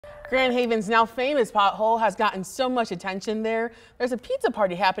Grand Haven's now famous pothole has gotten so much attention there. There's a pizza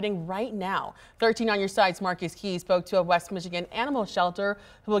party happening right now. 13 on your side's Marcus Key spoke to a West Michigan animal shelter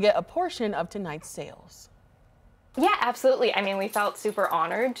who will get a portion of tonight's sales. Yeah, absolutely. I mean, we felt super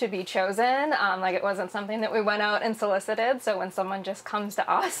honored to be chosen. Like it wasn't something that we went out and solicited. So when someone just comes to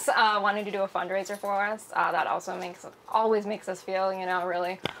us wanting to do a fundraiser for us, that also always makes us feel,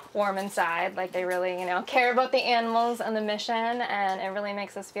 really warm inside. Like they really, care about the animals and the mission, and it really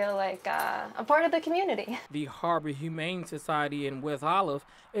makes us feel like a part of the community. The Harbor Humane Society in West Olive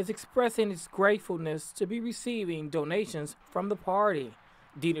is expressing its gratefulness to be receiving donations from the party.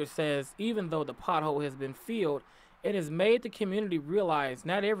 Dieter says even though the pothole has been filled, it has made the community realize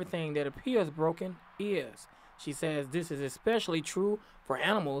not everything that appears broken is. She says this is especially true for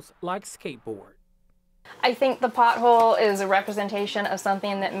animals like skateboard. I think the pothole is a representation of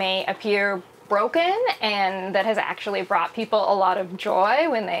something that may appear broken and that has actually brought people a lot of joy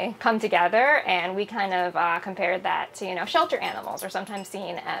when they come together, and we kind of compared that to shelter animals are sometimes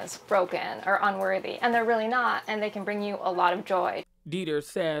seen as broken or unworthy, and they're really not, and they can bring you a lot of joy. Dieter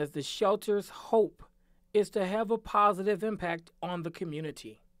says the shelter's hope is to have a positive impact on the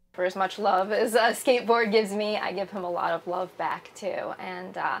community. For as much love as a skateboard gives me, I give him a lot of love back too.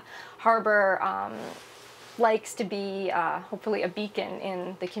 And Harbor likes to be hopefully a beacon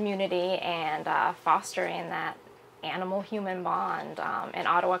in the community and fostering that animal-human bond in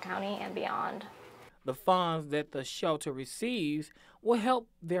Ottawa County and beyond. The funds that the shelter receives will help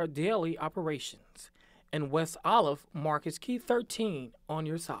their daily operations. In West Olive, Marcus Key, 13 on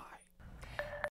your side.